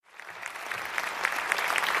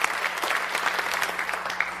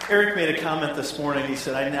Eric made a comment this morning. He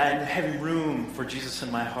said, I'm having room for Jesus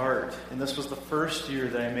in my heart. And this was the first year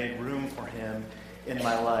that I made room for him in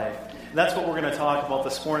my life. And that's what we're going to talk about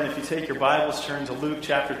this morning. If you take your Bibles, turn to Luke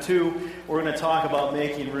chapter 2. We're going to talk about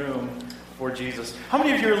making room for Jesus. How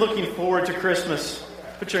many of you are looking forward to Christmas?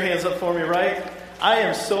 Put your hands up for me, right? I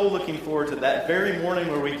am so looking forward to that very morning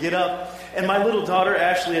where we get up. And my little daughter,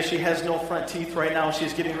 Ashley, as she has no front teeth right now,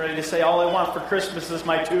 she's getting ready to say, all I want for Christmas is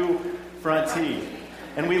my 2 front teeth.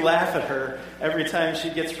 And we laugh at her every time she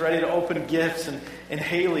gets ready to open gifts. And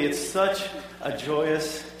Haley, it's such a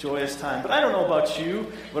joyous, joyous time. But I don't know about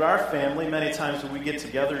you, but our family, many times when we get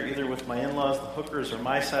together, either with my in-laws, the Hookers, or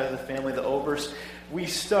my side of the family, the Obers, we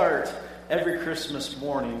start every Christmas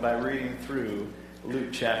morning by reading through Luke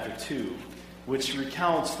chapter 2, which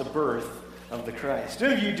recounts the birth of the Christ.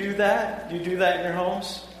 Do you do that? Do you do that in your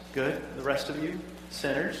homes? Good. The rest of you?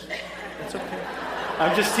 Sinners? That's okay.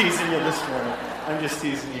 I'm just teasing you this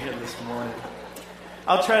morning.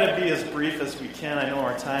 I'll try to be as brief as we can. I know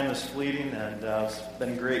our time is fleeting, and it's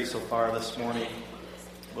been great so far this morning.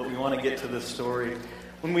 But we want to get to this story.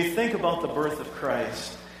 When we think about the birth of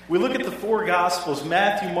Christ, we look at the 4 Gospels,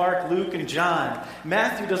 Matthew, Mark, Luke, and John.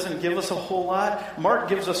 Matthew doesn't give us a whole lot. Mark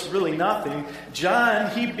gives us really nothing. John,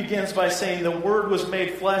 he begins by saying the Word was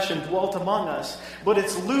made flesh and dwelt among us. But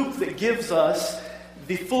it's Luke that gives us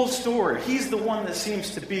the full story. He's the one that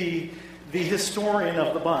seems to be the historian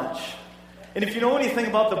of the bunch. And if you know anything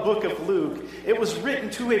about the book of Luke, it was written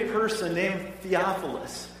to a person named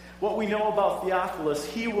Theophilus. What we know about Theophilus,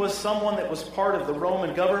 he was someone that was part of the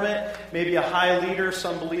Roman government, maybe a high leader.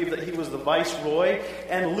 Some believe that he was the viceroy.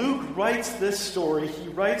 And Luke writes this story. He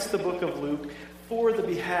writes the book of Luke for the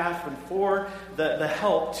behalf and for the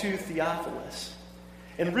help to Theophilus.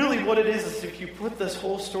 And really what it is if you put this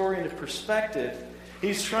whole story into perspective,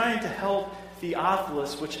 he's trying to help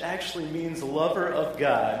Theophilus, which actually means lover of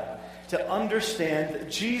God, to understand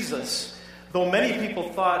that Jesus, though many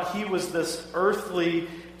people thought he was this earthly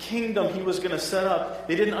kingdom he was going to set up,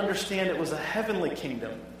 they didn't understand it was a heavenly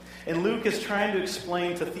kingdom. And Luke is trying to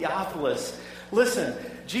explain to Theophilus, listen,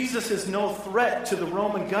 Jesus is no threat to the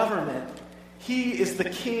Roman government. He is the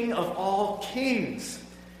King of all kings.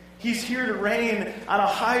 He's here to reign on a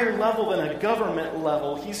higher level than a government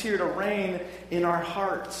level. He's here to reign in our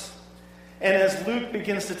hearts. And as Luke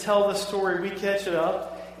begins to tell the story, we catch it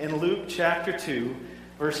up in Luke chapter 2,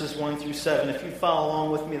 verses 1 through 7. If you follow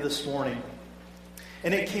along with me this morning.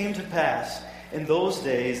 And it came to pass in those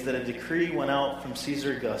days that a decree went out from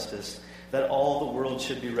Caesar Augustus that all the world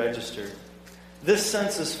should be registered. This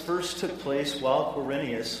census first took place while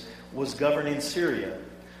Quirinius was governing Syria.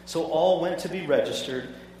 So all went to be registered,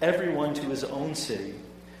 everyone to his own city.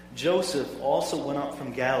 Joseph also went up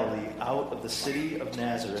from Galilee out of the city of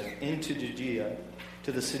Nazareth into Judea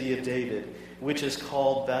to the city of David, which is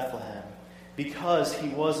called Bethlehem, because he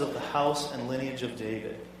was of the house and lineage of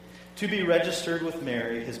David, to be registered with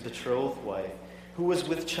Mary, his betrothed wife, who was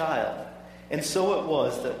with child. And so it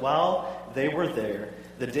was that while they were there,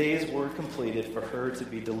 the days were completed for her to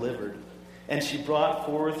be delivered. And she brought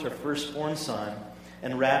forth her firstborn son,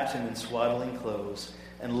 and wrapped him in swaddling clothes,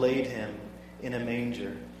 and laid him in a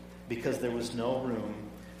manger, because there was no room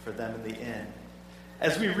for them in the inn.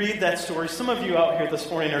 As we read that story, some of you out here this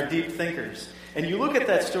morning are deep thinkers. And you look at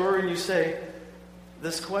that story and you say,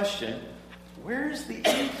 this question, where's the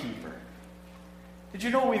innkeeper? Did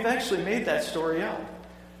you know we've actually made that story up?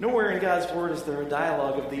 Nowhere in God's Word is there a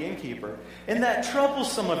dialogue of the innkeeper. And that troubles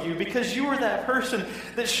some of you because you were that person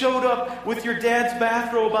that showed up with your dad's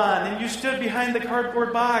bathrobe on and you stood behind the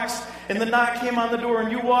cardboard box and the knock came on the door and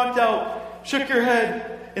you walked out, shook your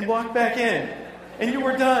head, and walked back in. And you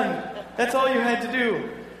were done. That's all you had to do.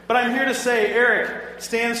 But I'm here to say, Eric,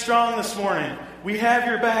 stand strong this morning. We have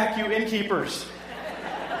your back, you innkeepers.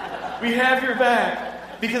 We have your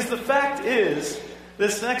back. Because the fact is,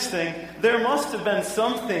 this next thing, there must have been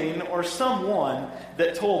something or someone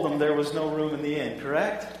that told them there was no room in the inn,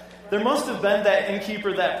 correct? There must have been that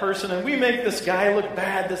innkeeper, that person, and we make this guy look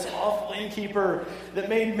bad, this awful innkeeper that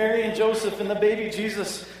made Mary and Joseph and the baby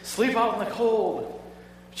Jesus sleep out in the cold.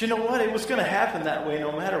 But you know what? It was going to happen that way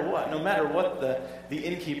no matter what the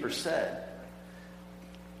innkeeper said.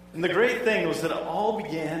 And the great thing was that it all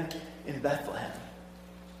began in Bethlehem.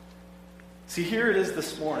 See, here it is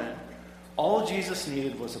this morning. All Jesus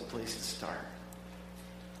needed was a place to start.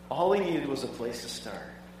 All he needed was a place to start.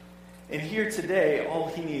 And here today, all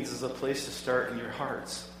he needs is a place to start in your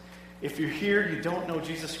hearts. If you're here, you don't know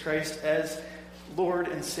Jesus Christ as Lord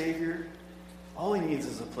and Savior, all he needs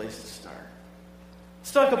is a place to start.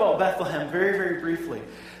 Let's talk about Bethlehem very, very briefly.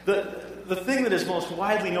 The the thing that is most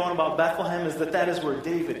widely known about Bethlehem is that is where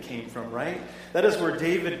David came from, right? That is where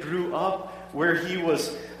David grew up, where he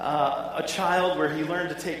was a child, where he learned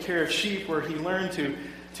to take care of sheep, where he learned to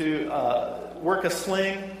work a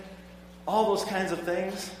sling, all those kinds of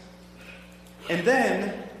things. And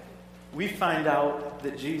then we find out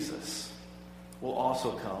that Jesus will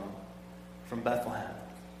also come from Bethlehem.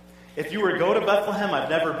 If you were to go to Bethlehem, I've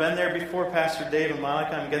never been there before, Pastor Dave and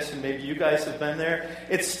Monica, I'm guessing maybe you guys have been there.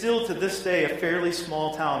 It's still to this day a fairly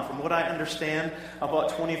small town. From what I understand,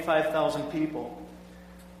 about 25,000 people.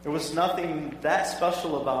 There was nothing that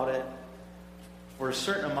special about it for a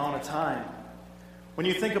certain amount of time. When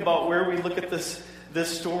you think about where we look at this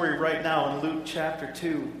story right now in Luke chapter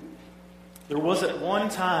 2, there was at one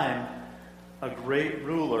time a great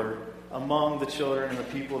ruler among the children and the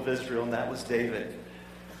people of Israel, and that was David.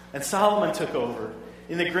 And Solomon took over.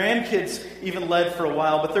 And the grandkids even led for a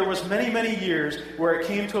while, but there was many, many years where it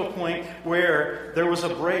came to a point where there was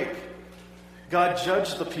a break. God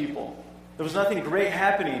judged the people. There was nothing great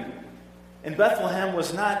happening. And Bethlehem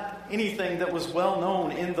was not anything that was well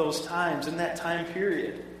known in those times, in that time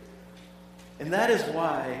period. And that is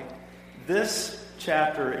why this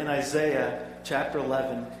chapter in Isaiah, chapter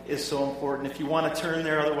 11, is so important. If you want to turn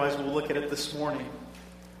there, otherwise we'll look at it this morning.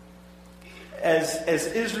 As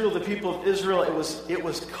Israel, the people of Israel, it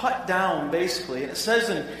was cut down, basically. And it says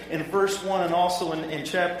in verse 1 and also in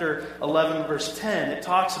chapter 11, verse 10, it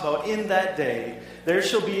talks about, in that day, there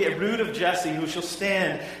shall be a root of Jesse who shall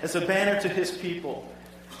stand as a banner to his people.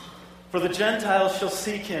 For the Gentiles shall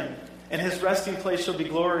seek him, and his resting place shall be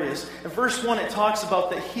glorious. In verse 1, it talks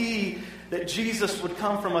about that Jesus would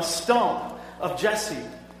come from a stump of Jesse.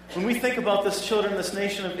 When we think about this children, this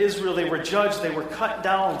nation of Israel, they were judged, they were cut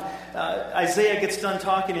down. Isaiah gets done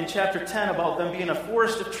talking in chapter 10 about them being a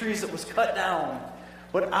forest of trees that was cut down.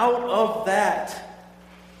 But out of that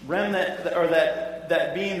remnant, or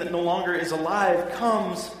that being that no longer is alive,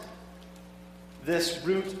 comes this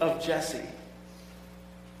root of Jesse.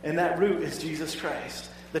 And that root is Jesus Christ,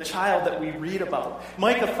 the child that we read about.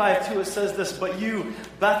 Micah 5:2, it says this, "But you,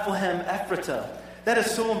 Bethlehem Ephratah." That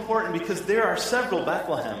is so important because there are several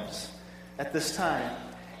Bethlehems at this time.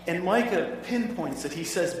 And Micah pinpoints it. He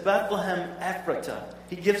says, Bethlehem Ephratah.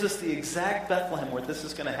 He gives us the exact Bethlehem where this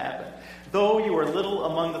is going to happen. "Though you are little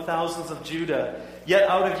among the thousands of Judah, yet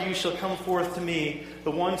out of you shall come forth to me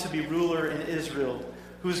the one to be ruler in Israel,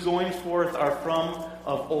 whose going forth are from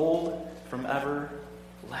of old, from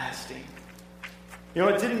everlasting." You know,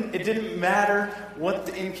 it didn't matter what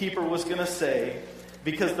the innkeeper was going to say,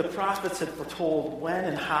 because the prophets had foretold when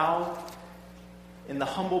and how in the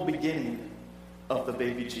humble beginning of the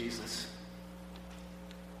baby Jesus.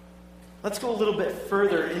 Let's go a little bit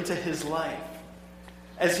further into his life.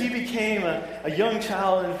 As he became a young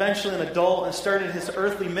child and eventually an adult and started his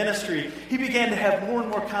earthly ministry, he began to have more and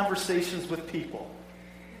more conversations with people.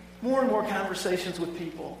 More and more conversations with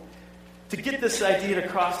people. To get this idea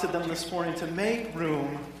across to them this morning, to make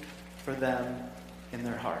room for them in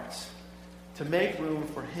their hearts. To make room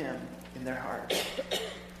for him in their hearts.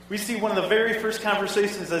 We see one of the very first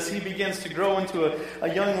conversations as he begins to grow into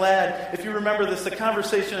a young lad. If you remember this, the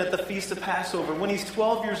conversation at the Feast of Passover. When he's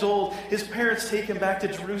 12 years old, his parents take him back to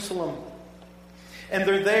Jerusalem. And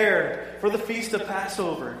they're there for the Feast of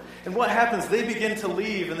Passover. And what happens? They begin to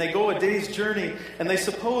leave and they go a day's journey. And they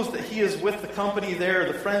suppose that he is with the company there,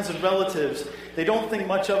 the friends and relatives. They don't think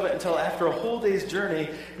much of it until after a whole day's journey.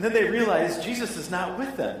 And then they realize Jesus is not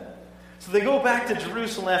with them. So they go back to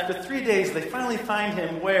Jerusalem. After 3 days, they finally find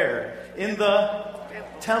him where? In the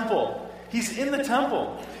temple. He's in the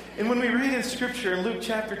temple. And when we read in Scripture in Luke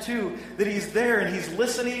chapter 2 that he's there and he's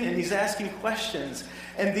listening and he's asking questions,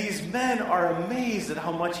 and these men are amazed at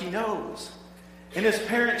how much he knows. And his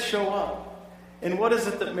parents show up. And what is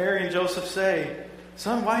it that Mary and Joseph say?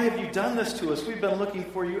 "Son, why have you done this to us? We've been looking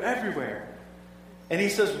for you everywhere." And he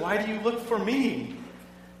says, "Why do you look for me?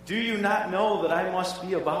 Do you not know that I must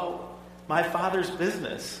be about my Father's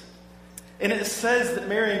business?" And it says that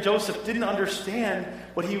Mary and Joseph didn't understand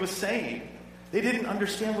what he was saying. They didn't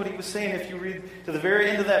understand what he was saying. If you read to the very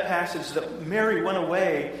end of that passage, that Mary went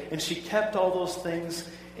away and she kept all those things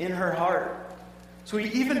in her heart. So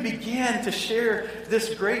he even began to share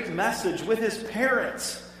this great message with his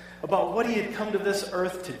parents about what he had come to this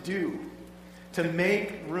earth to do, to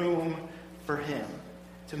make room for him.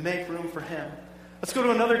 To make room for him. Let's go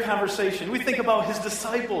to another conversation. We think about his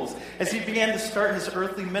disciples as he began to start his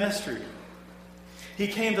earthly ministry. He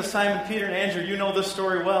came to Simon, Peter, and Andrew. You know this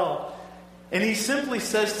story well. And he simply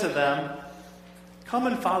says to them, "Come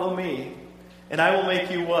and follow me, and I will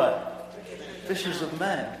make you what? Fishers of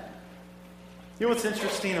men." You know what's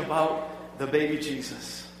interesting about the baby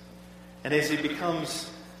Jesus? And as he becomes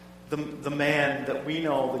the man that we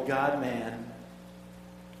know, the God-man,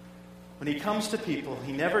 when he comes to people,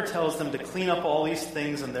 he never tells them to clean up all these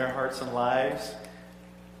things in their hearts and lives.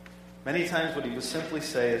 Many times what he would simply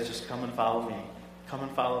say is just, come and follow me. Come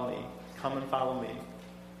and follow me. Come and follow me.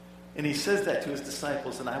 And he says that to his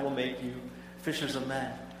disciples, and I will make you fishers of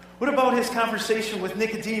men. What about his conversation with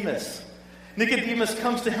Nicodemus? Nicodemus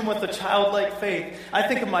comes to him with a childlike faith. I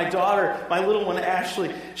think of my daughter, my little one,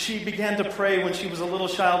 Ashley. She began to pray when she was a little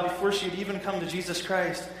child before she had even come to Jesus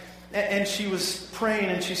Christ. And she was praying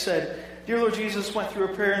and she said, Dear Lord Jesus, went through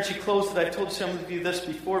a prayer and she closed it. I've told some of you this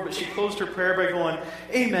before, but she closed her prayer by going,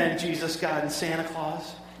 Amen, Jesus, God, and Santa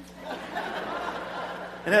Claus.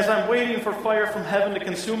 And as I'm waiting for fire from heaven to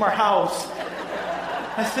consume our house,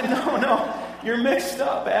 I said, no, you're mixed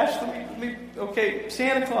up, Ashley. Okay,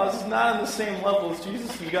 Santa Claus is not on the same level as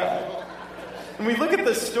Jesus and God. And we look at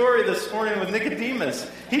this story this morning with Nicodemus.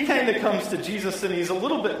 He kind of comes to Jesus and he's a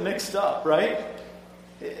little bit mixed up, right?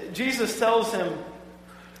 Jesus tells him,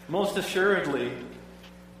 most assuredly,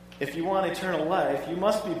 if you want eternal life, you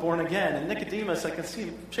must be born again. And Nicodemus, I can see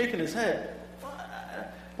him shaking his head.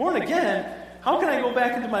 Born again? How can I go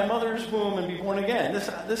back into my mother's womb and be born again?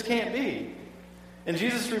 This can't be. And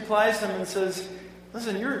Jesus replies to him and says,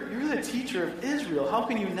 listen, you're the teacher of Israel. How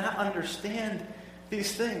can you not understand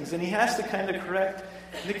these things? And he has to kind of correct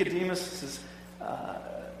Nicodemus'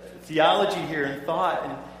 theology here and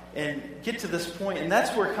thought and get to this point. And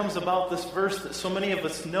that's where it comes about, this verse that so many of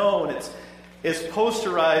us know, and it's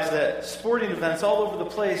posterized at sporting events all over the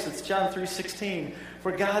place. It's John 3:16.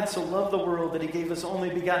 For God so loved the world that he gave his only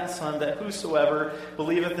begotten Son, that whosoever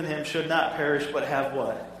believeth in him should not perish, but have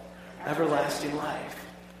what? Everlasting life.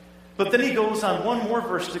 But then he goes on one more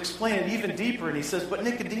verse to explain it even deeper, and he says, but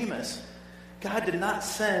Nicodemus, God did not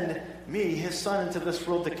send me, his Son, into this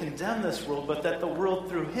world to condemn this world, but that the world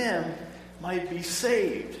through him might be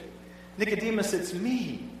saved. Nicodemus, it's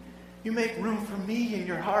me. You make room for me in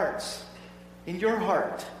your hearts, in your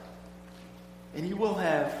heart, and you will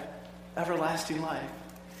have everlasting life.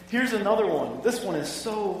 Here's another one. This one is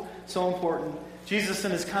so important. Jesus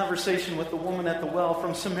in his conversation with the woman at the well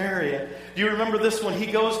from Samaria. Do you remember this one? He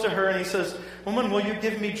goes to her and he says, woman, will you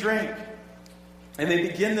give me drink? And they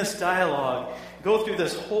begin this dialogue, go through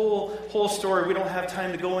this whole story. We don't have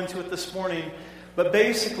time to go into it this morning. But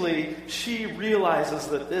basically, she realizes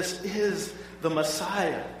that this is the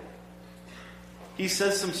Messiah. He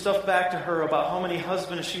says some stuff back to her about how many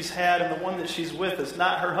husbands she's had, and the one that she's with is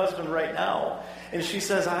not her husband right now. And she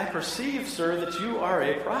says, I perceive, sir, that you are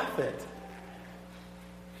a prophet.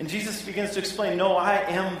 And Jesus begins to explain, no, I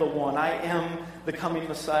am the one. I am the coming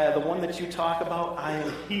Messiah. The one that you talk about, I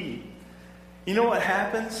am he. You know what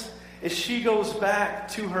happens? Is she goes back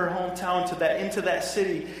to her hometown, into that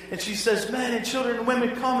city, and she says, men and children and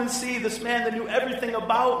women, come and see this man that knew everything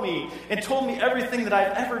about me and told me everything that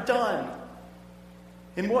I've ever done.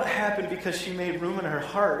 And what happened because she made room in her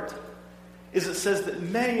heart is it says that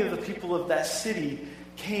many of the people of that city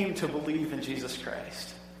came to believe in Jesus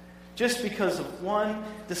Christ. Just because of one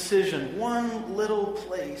decision, one little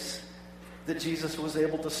place that Jesus was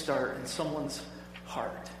able to start in someone's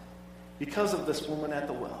heart. Because of this woman at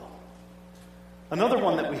the well. Another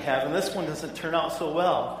one that we have, and this one doesn't turn out so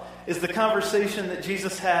well, is the conversation that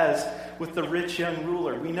Jesus has with the rich young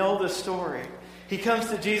ruler. We know this story. He comes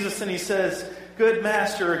to Jesus and he says, good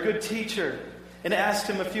master, or good teacher, and asks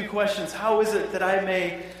him a few questions. How is it that I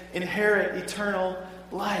may inherit eternal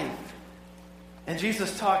life? And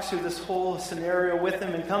Jesus talks through this whole scenario with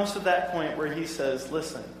him and comes to that point where he says,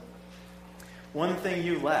 listen, one thing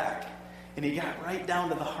you lack. And he got right down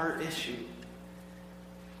to the heart issue.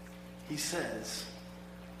 He says,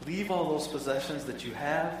 leave all those possessions that you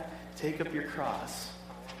have, take up your cross,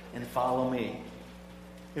 and follow me.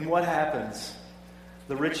 And what happens?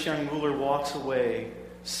 The rich young ruler walks away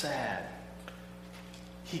sad.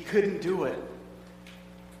 He couldn't do it.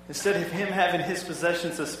 Instead of him having his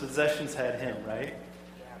possessions had him, right?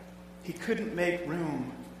 He couldn't make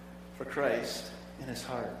room for Christ in his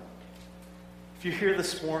heart. If you're here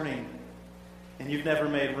this morning and you've never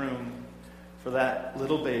made room for that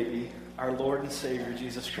little baby, our Lord and Savior,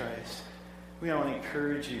 Jesus Christ, we want to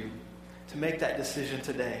encourage you to make that decision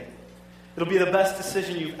today. It'll be the best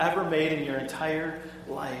decision you've ever made in your entire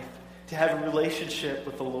life, to have a relationship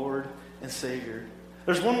with the Lord and Savior.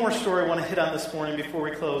 There's one more story I want to hit on this morning before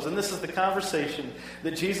we close, and this is the conversation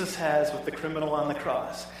that Jesus has with the criminal on the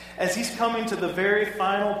cross. As he's coming to the very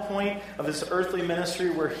final point of his earthly ministry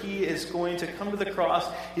where he is going to come to the cross,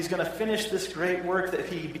 he's going to finish this great work that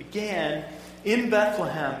he began in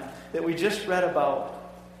Bethlehem that we just read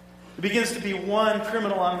about. It begins to be one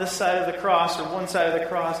criminal on this side of the cross or one side of the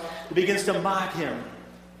cross. It begins to mock him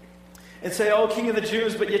and say, "Oh, King of the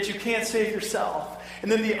Jews, but yet you can't save yourself."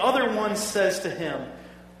 And then the other one says to him,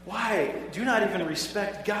 "Why? Do you not even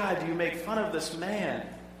respect God? Do you make fun of this man?"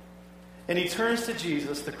 And he turns to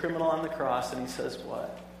Jesus, the criminal on the cross, and he says,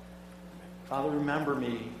 "What? Father, remember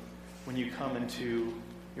me when you come into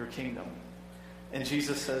your kingdom." And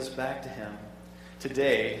Jesus says back to him,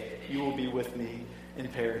 "Today you will be with me in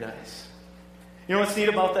paradise." You know what's neat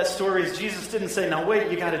about that story is Jesus didn't say, "Now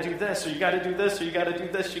wait, you got to do this, or you got to do this, or you got to do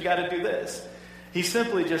this, you got to do this." He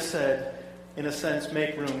simply just said, in a sense,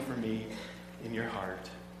 "Make room for me in your heart.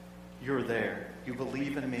 You're there. You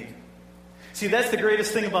believe in me." See, that's the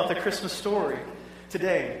greatest thing about the Christmas story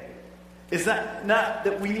today, is that not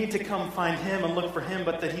that we need to come find him and look for him,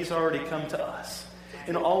 but that he's already come to us.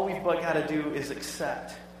 And all we've got to do is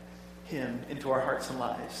accept him into our hearts and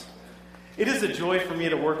lives. It is a joy for me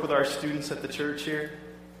to work with our students at the church here.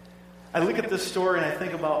 I look at this story and I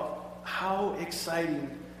think about how exciting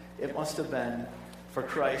it must have been for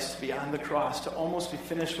Christ to be on the cross, to almost be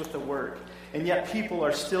finished with the work. And yet people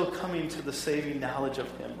are still coming to the saving knowledge of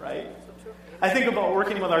him, right? I think about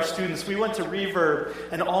working with our students. We went to Reverb,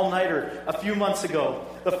 an all-nighter, a few months ago,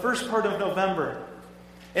 the first part of November.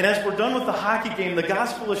 And as we're done with the hockey game, the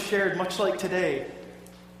gospel is shared much like today.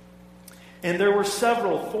 And there were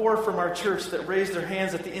four from our church that raised their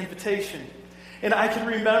hands at the invitation. And I can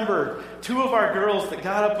remember two of our girls that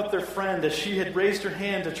got up with their friend as she had raised her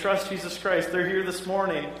hand to trust Jesus Christ. They're here this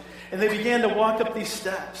morning. And they began to walk up these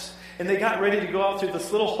steps. And they got ready to go out through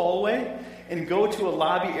this little hallway and go to a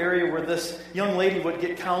lobby area where this young lady would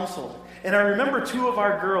get counseled. And I remember two of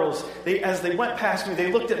our girls, as they went past me,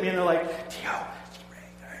 they looked at me and they're like, "Tio,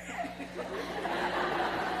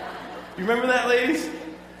 you remember that, ladies?"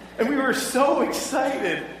 And we were so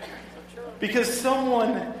excited because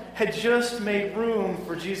someone had just made room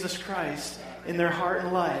for Jesus Christ in their heart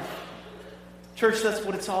and life. Church, that's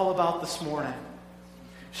what it's all about this morning.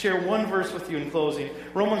 Share one verse with you in closing.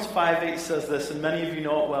 Romans 5:8 says this, and many of you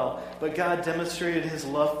know it well. "But God demonstrated his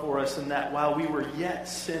love for us in that while we were yet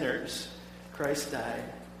sinners, Christ died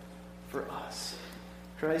for us."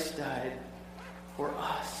 Christ died for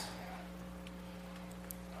us.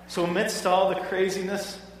 So amidst all the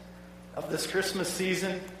craziness of this Christmas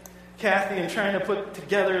season, Kathy and trying to put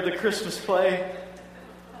together the Christmas play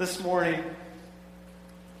this morning,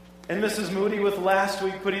 and Mrs. Moody with last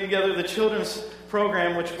week putting together the children's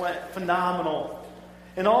program, which went phenomenal,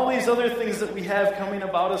 and all these other things that we have coming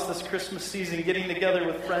about us this Christmas season, getting together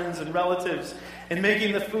with friends and relatives and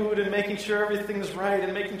making the food and making sure everything's right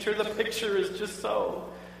and making sure the picture is just so.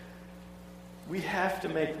 We have to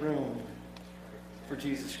make room for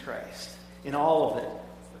Jesus Christ in all of it.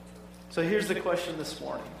 So here's the question this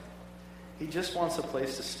morning. He just wants a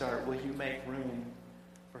place to start. Will you make room